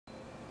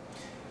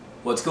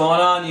What's going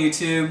on,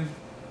 YouTube?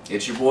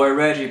 It's your boy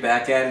Reggie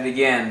back at it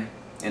again,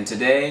 and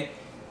today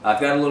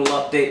I've got a little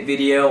update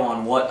video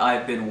on what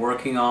I've been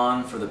working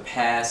on for the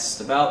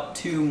past about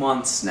 2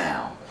 months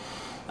now.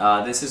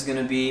 This is going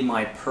to be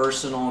my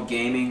personal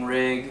gaming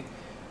rig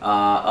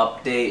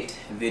update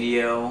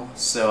video,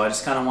 so I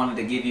just kind of wanted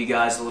to give you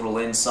guys a little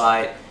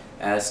insight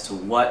as to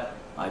what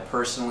I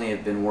personally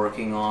have been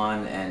working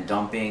on and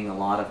dumping a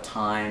lot of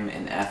time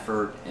and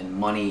effort and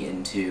money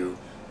into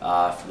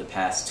for the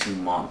past 2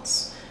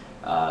 months.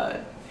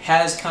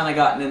 Has kind of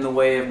gotten in the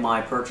way of my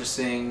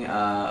purchasing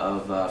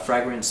of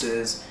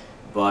fragrances,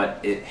 but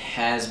it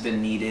has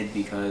been needed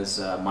because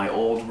my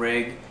old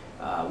rig,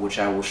 which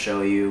I will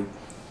show you,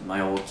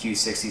 my old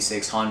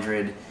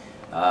CUII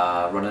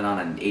running on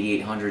an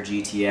 8800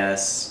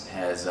 GTX,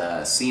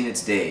 has seen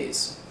its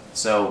days.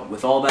 So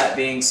with all that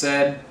being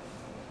said,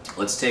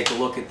 let's take a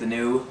look at the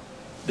new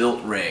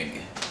built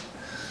rig.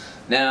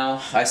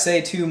 Now, I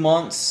say 2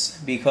 months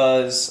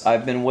because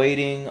I've been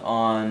waiting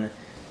on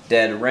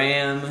dead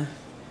RAM,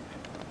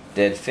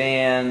 dead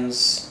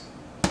fans,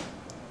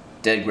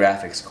 dead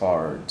graphics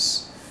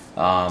cards.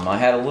 I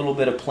had a little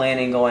bit of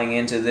planning going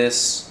into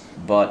this,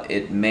 but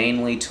it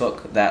mainly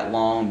took that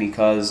long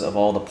because of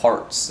all the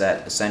parts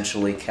that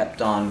essentially kept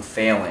on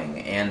failing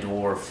and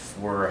or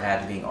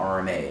had to be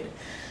RMA'd.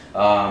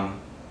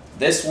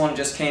 This one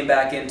just came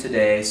back in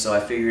today, so I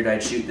figured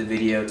I'd shoot the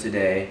video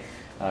today.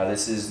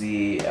 This is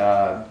the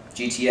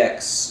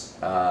GTX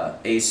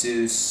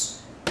Asus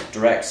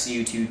Direct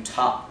CUII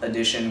Top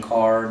Edition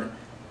card.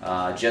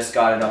 Just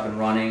got it up and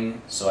running,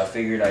 so I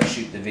figured I'd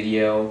shoot the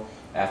video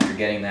after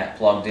getting that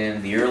plugged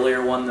in. The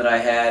earlier one that I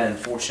had,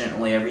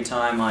 unfortunately, every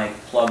time I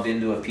plugged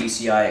into a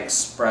PCI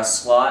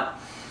Express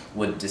slot,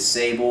 would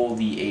disable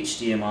the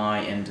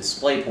HDMI and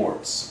display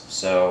ports,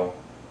 so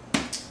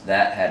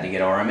that had to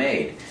get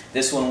RMA'd.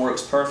 This one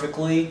works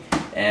perfectly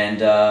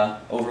and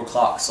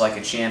overclocks like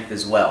a champ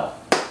as well.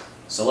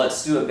 So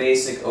let's do a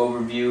basic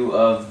overview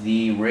of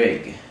the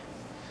rig.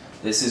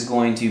 This is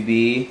going to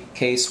be,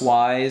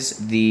 case-wise,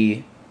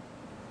 the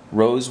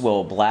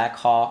Rosewill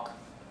Blackhawk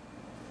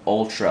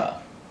Ultra.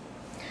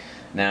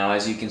 Now,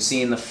 as you can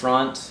see in the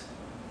front,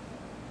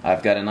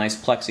 I've got a nice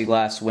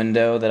plexiglass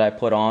window that I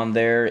put on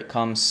there. It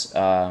comes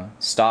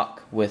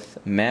stock with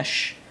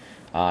mesh.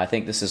 I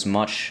think this is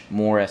much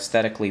more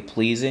aesthetically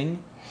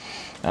pleasing.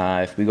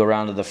 If we go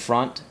around to the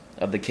front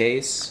of the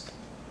case,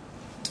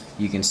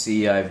 you can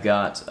see I've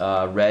got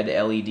red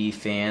LED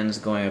fans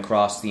going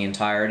across the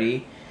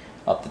entirety.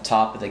 Up the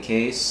top of the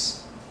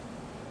case,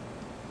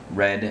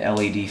 red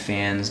LED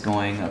fans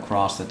going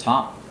across the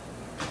top.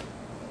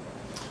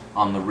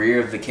 On the rear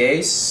of the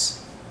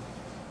case,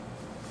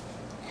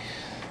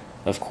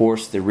 of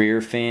course, the rear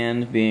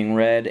fan being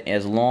red,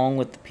 as long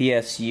with the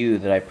PSU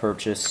that I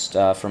purchased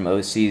from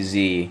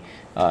OCZ,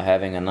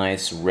 having a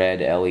nice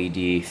red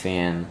LED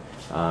fan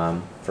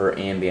for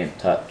ambient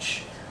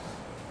touch.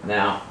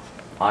 Now,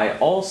 I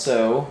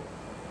also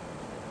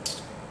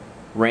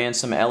ran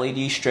some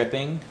LED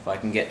stripping, if I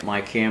can get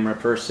my camera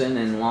person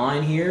in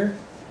line here.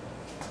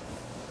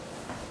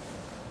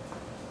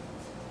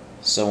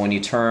 So when you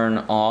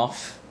turn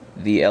off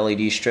the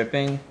LED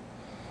stripping,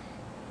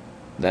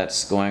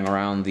 that's going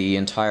around the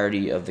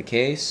entirety of the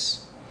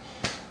case.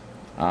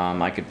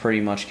 I could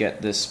pretty much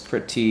get this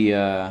pretty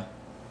low.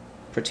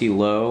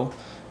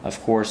 Of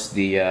course,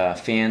 the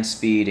fan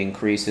speed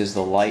increases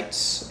the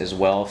lights as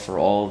well for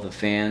all of the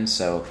fans,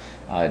 so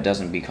it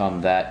doesn't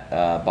become that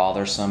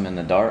bothersome in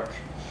the dark.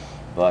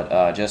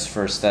 But just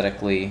for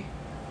aesthetically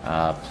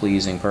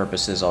pleasing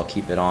purposes, I'll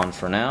keep it on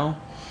for now.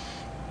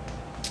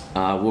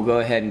 We'll go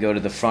ahead and go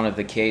to the front of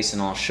the case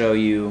and I'll show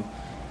you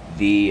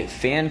the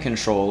fan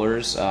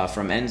controllers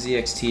from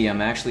NZXT.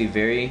 I'm actually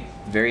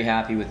very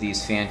happy with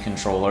these fan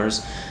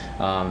controllers.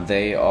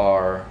 They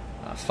are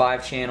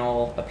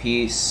 5-channel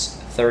apiece,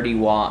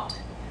 30-watt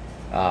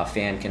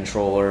fan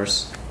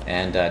controllers,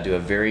 and do a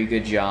very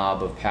good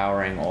job of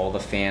powering all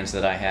the fans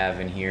that I have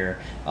in here.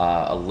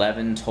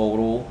 11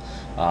 total,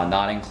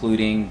 not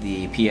including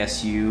the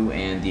PSU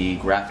and the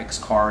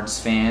graphics cards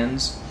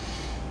fans.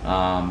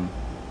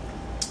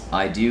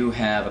 I do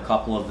have a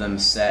couple of them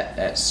set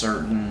at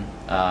certain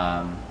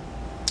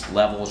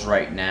levels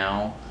right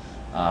now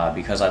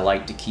because I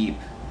like to keep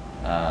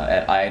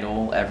at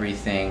idle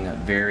everything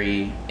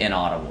very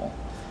inaudible.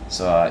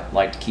 So I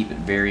like to keep it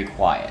very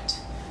quiet.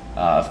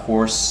 Of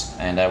course,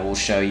 and I will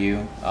show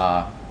you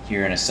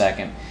here in a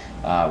second,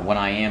 when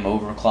I am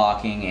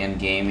overclocking and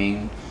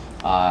gaming,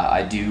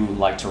 I do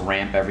like to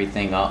ramp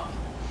everything up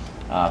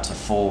to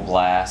full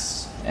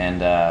blast,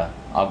 and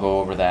I'll go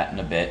over that in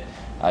a bit.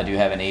 I do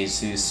have an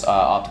Asus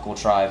optical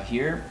drive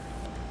here,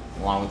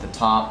 along with the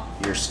top,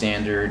 your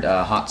standard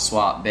hot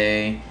swap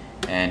bay,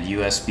 and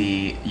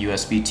USB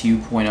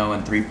 2.0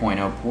 and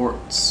 3.0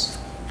 ports.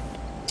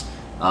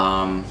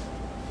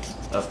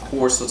 Of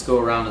course, let's go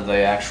around to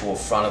the actual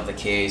front of the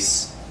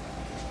case,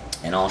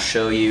 and I'll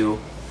show you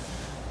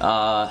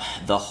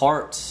the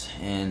heart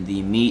and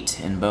the meat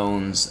and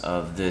bones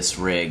of this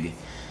rig.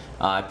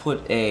 I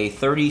put a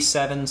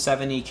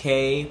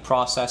 3770K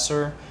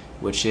processor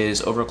which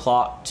is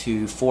overclocked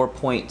to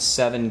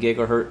 4.7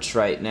 gigahertz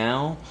right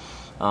now.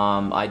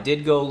 I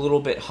did go a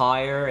little bit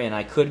higher, and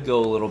I could go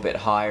a little bit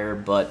higher,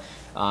 but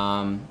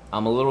I'm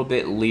a little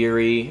bit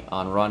leery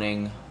on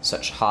running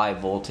such high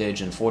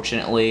voltage.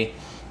 Unfortunately,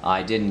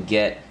 I didn't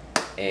get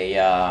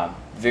a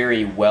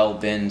very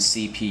well-binned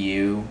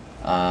CPU.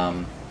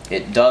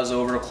 It does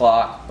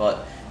overclock,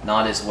 but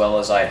not as well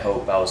as I'd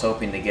hope. I was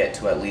hoping to get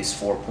to at least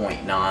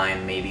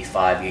 4.9, maybe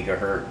 5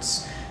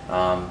 gigahertz.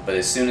 But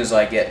as soon as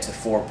I get to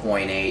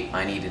 4.8,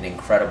 I need an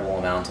incredible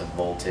amount of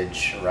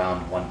voltage,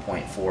 around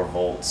 1.4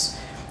 volts,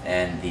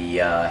 and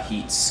the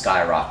heat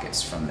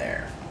skyrockets from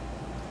there.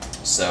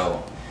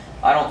 So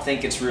I don't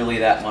think it's really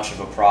that much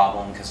of a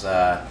problem, because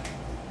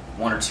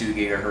 1 or 2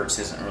 gigahertz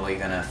isn't really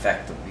going to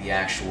affect the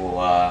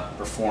actual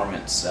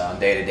performance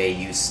day-to-day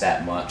use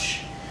that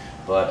much.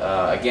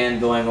 But again,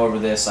 going over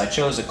this, I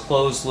chose a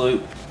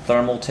closed-loop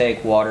thermal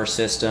take water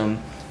system.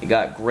 It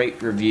got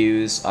great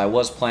reviews. I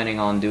was planning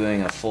on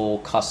doing a full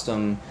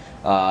custom,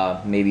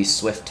 maybe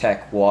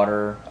SwiftTech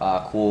water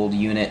cooled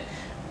unit,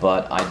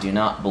 but I do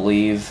not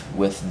believe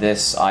with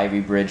this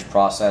Ivy Bridge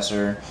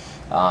processor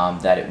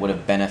that it would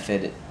have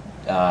benefited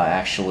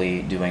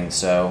actually doing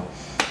so.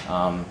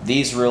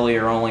 These really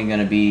are only going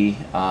to be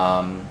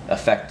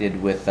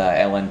affected with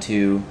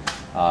LN2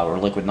 or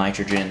liquid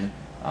nitrogen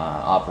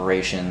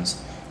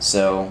operations.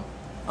 So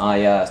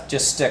I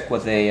just stick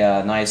with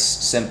a nice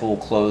simple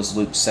closed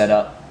loop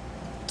setup.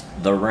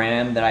 The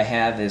RAM that I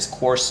have is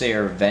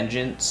Corsair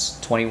Vengeance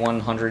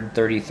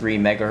 2133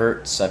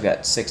 megahertz. I've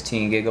got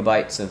 16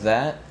 gigabytes of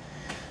that.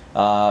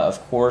 Of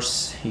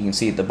course, you can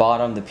see at the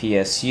bottom the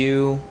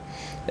PSU,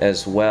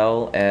 as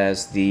well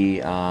as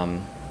the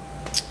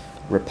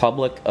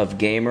Republic of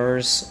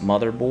Gamers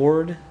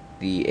motherboard,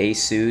 the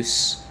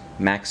Asus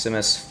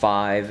Maximus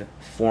 5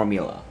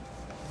 Formula,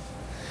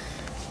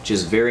 which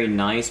is very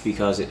nice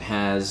because it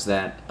has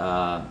that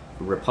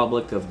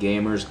Republic of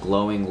Gamers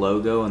glowing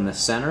logo in the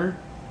center,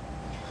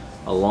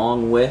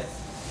 along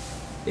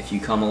with, if you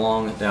come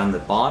along down the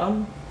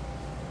bottom,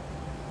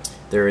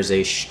 there is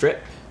a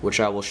strip, which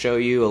I will show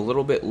you a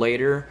little bit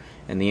later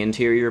in the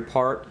interior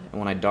part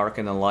when I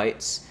darken the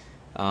lights,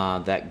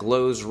 that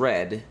glows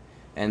red,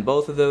 and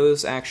both of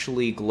those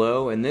actually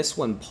glow, and this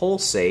one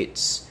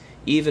pulsates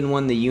even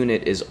when the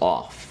unit is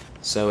off.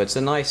 So it's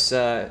a nice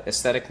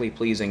aesthetically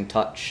pleasing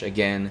touch,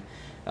 again,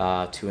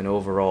 to an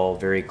overall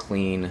very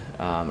clean,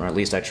 or at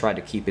least I tried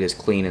to keep it as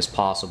clean as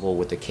possible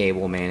with the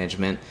cable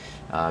management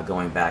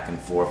going back and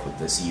forth with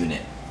this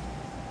unit.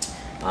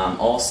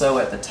 Also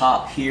at the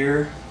top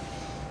here,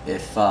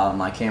 if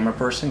my camera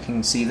person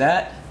can see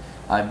that,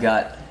 I've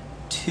got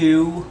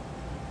two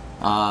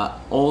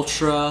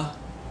Ultra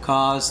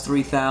Cause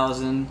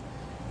 3000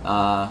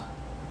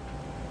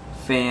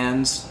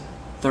 fans,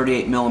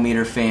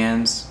 38mm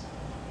fans.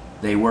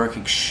 They work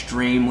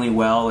extremely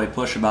well. They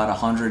push about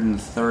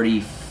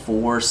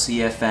 134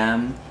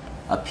 CFM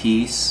a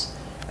piece,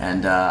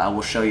 and I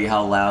will show you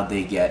how loud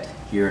they get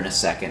here in a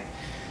second.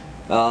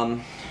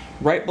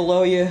 Right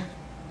below you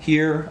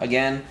here,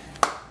 again,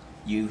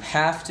 you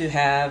have to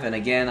have, and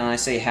again I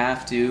say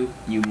have to,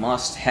 you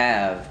must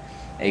have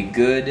a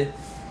good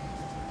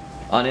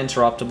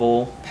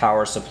uninterruptible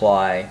power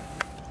supply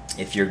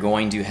if you're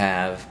going to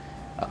have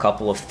a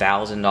couple of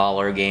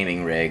 $1,000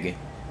 gaming rig,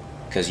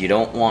 because you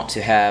don't want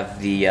to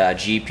have the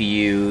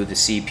GPU, the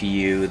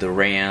CPU, the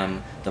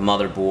RAM, the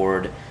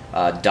motherboard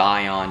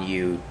die on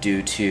you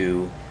due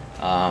to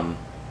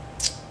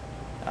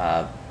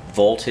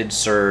voltage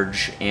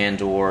surge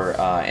and or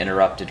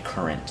interrupted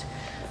current.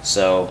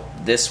 So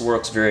this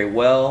works very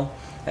well.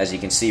 As you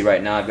can see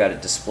right now, I've got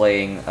it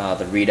displaying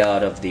the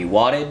readout of the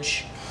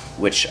wattage,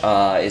 which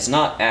is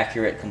not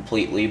accurate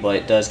completely, but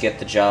it does get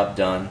the job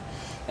done.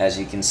 As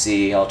you can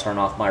see, I'll turn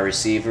off my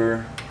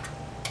receiver.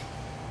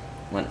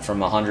 Went from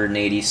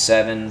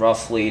 187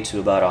 roughly to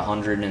about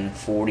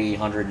 140,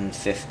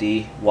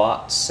 150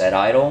 watts at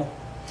idle,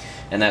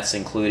 and that's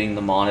including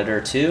the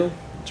monitor too.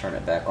 I'll turn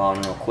it back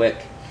on real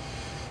quick.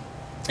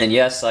 And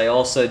yes, I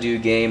also do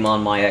game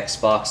on my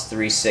Xbox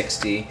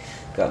 360.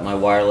 Got my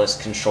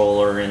wireless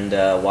controller and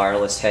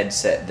wireless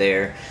headset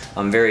there.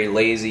 I'm very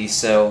lazy,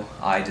 so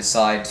I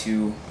decide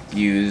to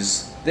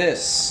use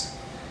this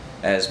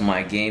as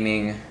my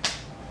gaming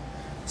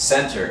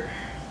center.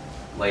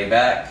 Lay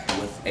back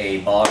with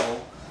a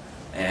bottle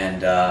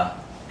and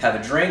have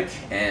a drink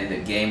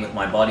and game with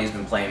my buddies.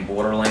 Been playing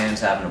Borderlands,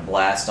 having a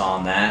blast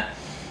on that.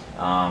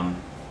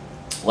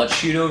 Let's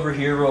shoot over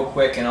here real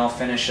quick and I'll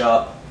finish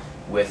up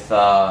with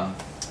the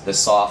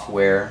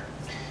software.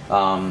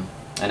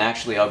 And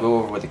actually I'll go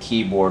over with the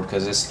keyboard,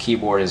 because this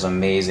keyboard is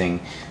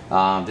amazing.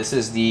 This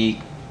is the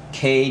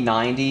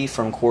K90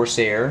 from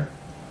Corsair.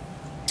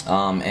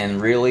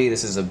 And really,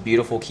 this is a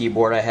beautiful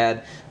keyboard. I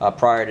had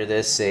prior to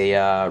this a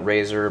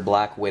Razer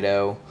Black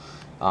Widow,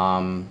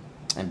 and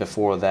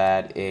before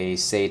that a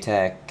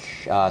Satec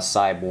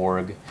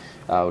Cyborg,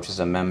 which is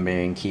a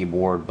membrane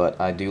keyboard, but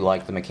I do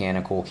like the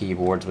mechanical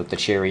keyboards with the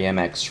Cherry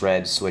MX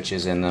Red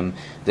switches in them.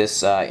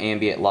 This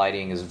ambient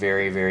lighting is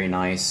very, very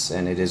nice,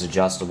 and it is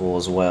adjustable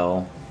as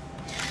well.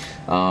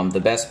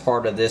 The best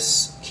part of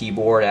this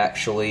keyboard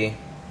actually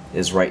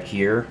is right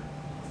here.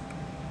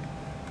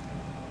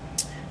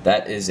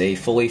 That is a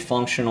fully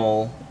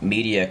functional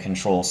media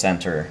control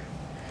center.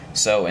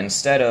 So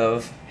instead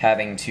of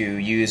having to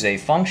use a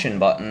function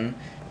button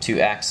to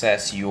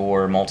access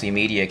your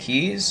multimedia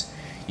keys,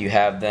 you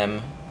have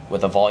them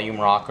with a volume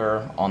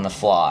rocker on the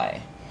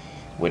fly,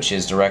 which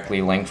is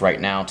directly linked right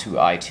now to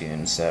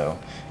iTunes. So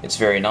it's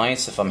very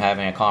nice. If I'm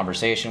having a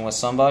conversation with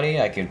somebody,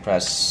 I could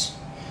press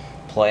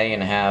play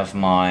and have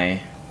my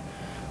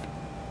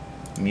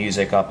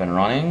music up and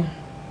running.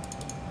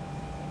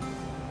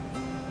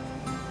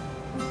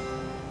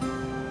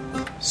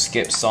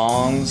 Skip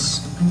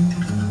songs,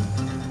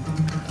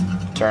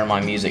 turn my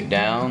music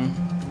down,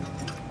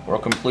 or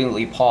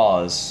completely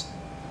pause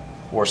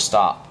or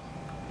stop,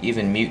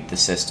 even mute the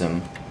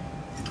system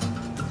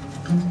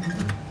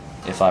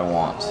if I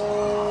want.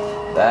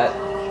 That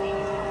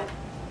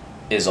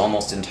is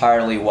almost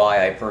entirely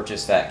why I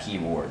purchased that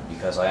keyboard,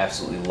 because I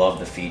absolutely love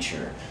the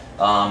feature.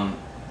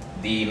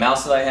 The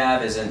mouse that I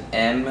have is an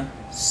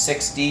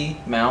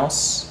M60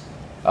 mouse.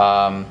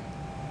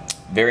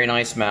 Very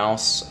nice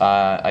mouse.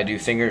 I do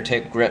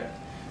fingertip grip,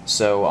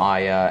 so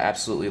I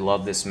absolutely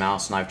love this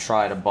mouse, and I've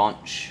tried a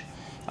bunch.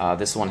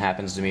 This one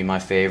happens to be my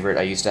favorite.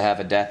 I used to have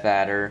a Death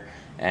Adder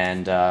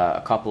and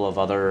a couple of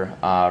other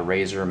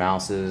Razer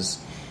mouses,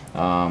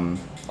 all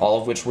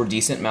of which were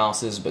decent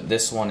mouses, but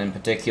this one in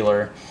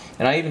particular.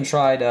 And I even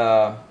tried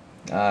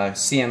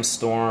CM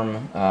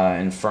Storm,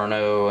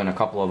 Inferno, and a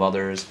couple of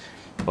others,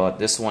 but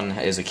this one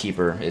is a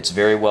keeper. It's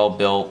very well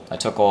built. I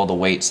took all the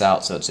weights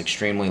out, so it's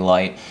extremely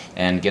light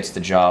and gets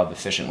the job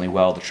efficiently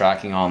well. The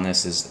tracking on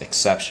this is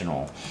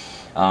exceptional.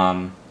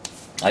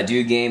 I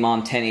do game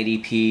on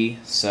 1080p,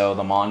 so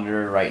the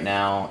monitor right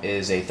now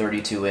is a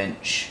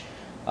 32-inch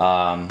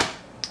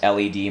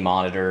LED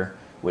monitor,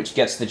 which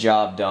gets the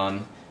job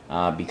done.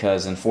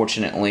 Because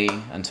unfortunately,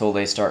 until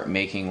they start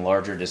making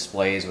larger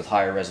displays with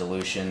higher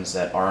resolutions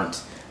that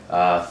aren't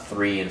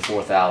 $3,000 and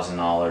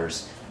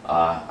 $4,000,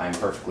 I'm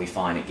perfectly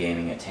fine at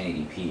gaming at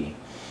 1080p.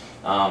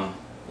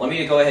 Let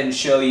me go ahead and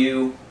show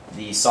you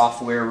the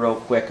software real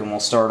quick, and we'll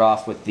start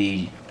off with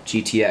the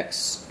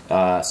GTX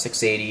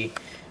 680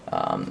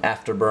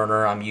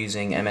 Afterburner. I'm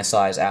using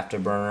MSI's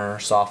Afterburner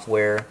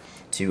software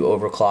to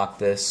overclock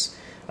this.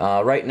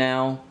 Right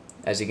now,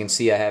 as you can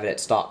see, I have it at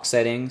stock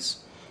settings.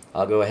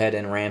 I'll go ahead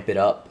and ramp it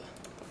up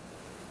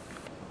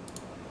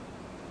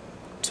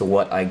to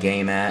what I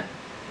game at.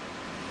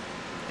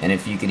 And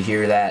if you could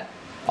hear that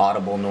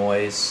audible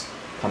noise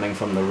coming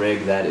from the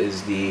rig, that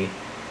is the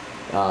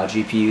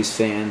GPU's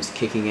fans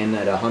kicking in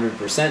at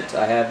 100%.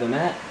 I have them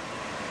at.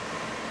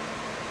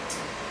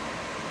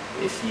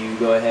 If you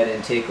go ahead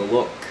and take a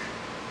look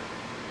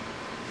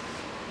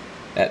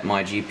at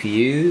my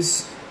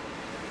GPUs,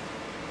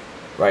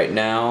 right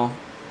now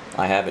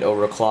I have it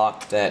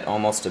overclocked at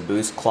almost a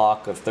boost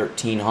clock of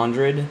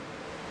 1300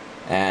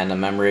 and a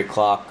memory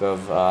clock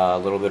of a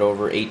little bit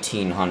over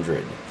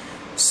 1800.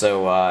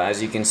 So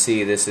as you can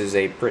see, this is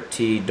a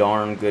pretty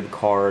darn good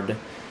card.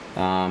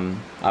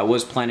 I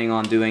was planning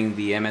on doing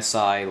the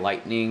MSI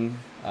Lightning,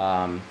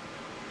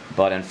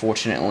 but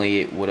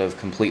unfortunately it would have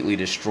completely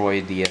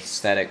destroyed the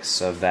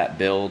aesthetics of that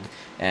build,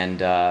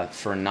 and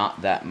for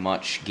not that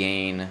much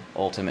gain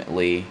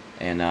ultimately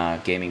in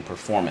gaming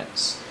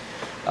performance.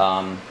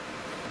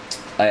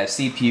 I have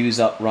CPUs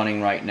up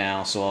running right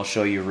now, so I'll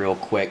show you real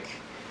quick.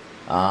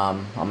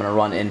 I'm going to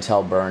run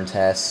Intel burn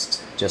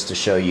test just to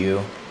show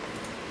you.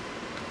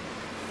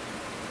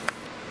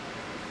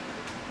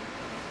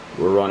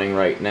 We're running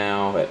right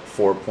now at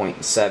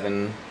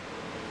 4.7.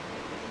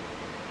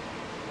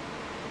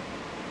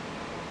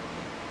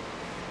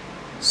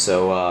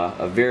 So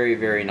a very,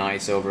 very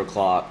nice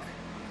overclock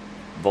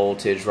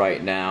voltage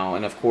right now,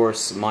 and of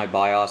course my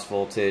BIOS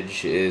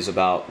voltage is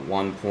about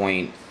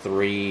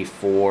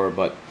 1.34,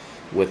 but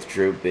with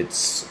Droop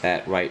it's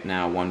at right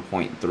now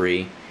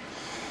 1.3.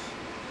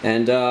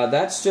 And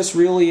that's just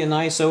really a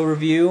nice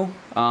overview.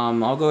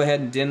 I'll go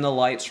ahead and dim the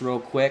lights real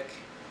quick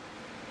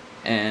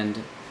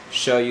and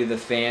show you the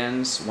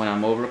fans when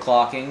I'm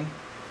overclocking.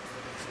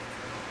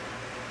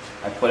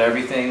 I put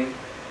everything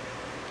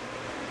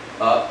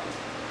up.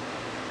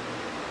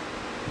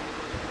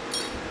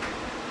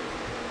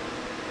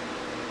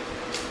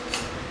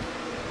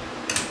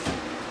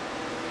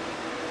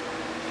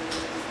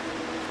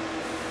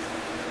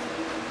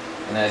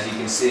 And as you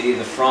can see,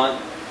 the front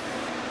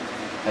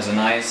has a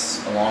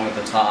nice, along with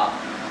the top,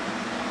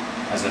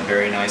 has a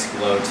very nice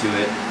glow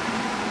to it.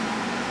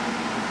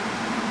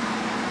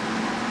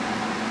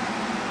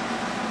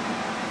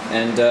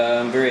 And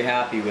I'm very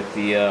happy with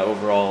the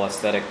overall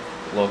aesthetic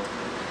look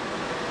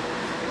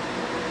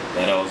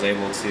that I was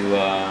able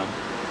to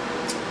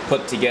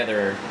put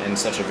together in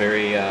such a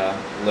very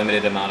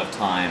limited amount of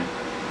time.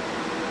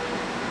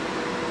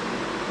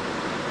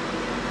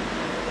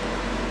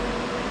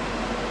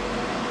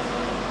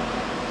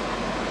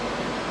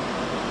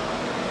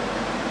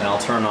 And I'll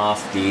turn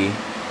off the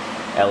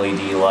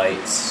LED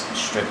lights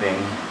stripping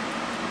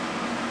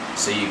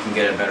so you can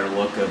get a better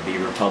look of the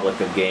Republic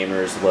of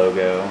Gamers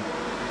logo.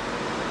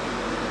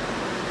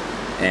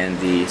 and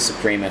the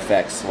Supreme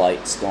Effects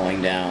lights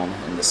going down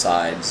in the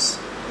sides.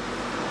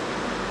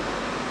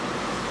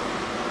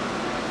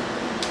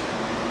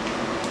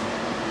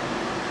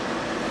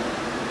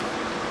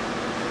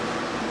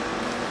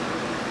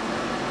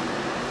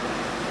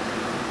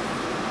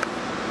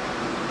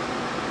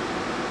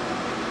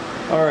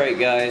 Alright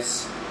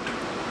guys,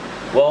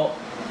 well,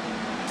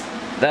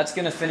 that's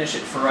going to finish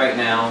it for right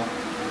now.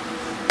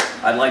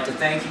 I'd like to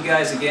thank you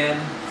guys again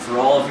for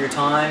all of your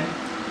time.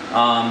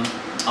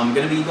 I'm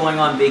going to be going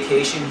on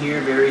vacation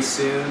here very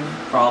soon,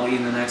 probably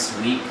in the next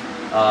week,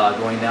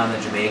 going down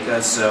to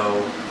Jamaica,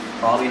 so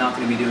probably not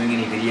going to be doing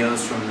any videos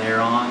from there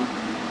on.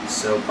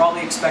 So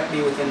probably expect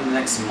me within the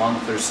next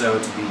month or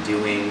so to be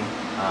doing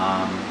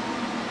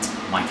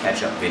my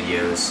catch-up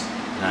videos.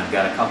 And I've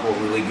got a couple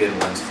of really good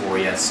ones for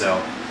you, so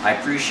I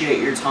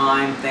appreciate your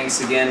time.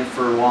 Thanks again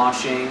for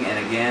watching,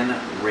 and again,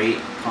 rate,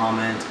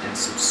 comment, and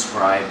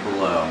subscribe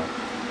below.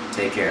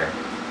 Take care.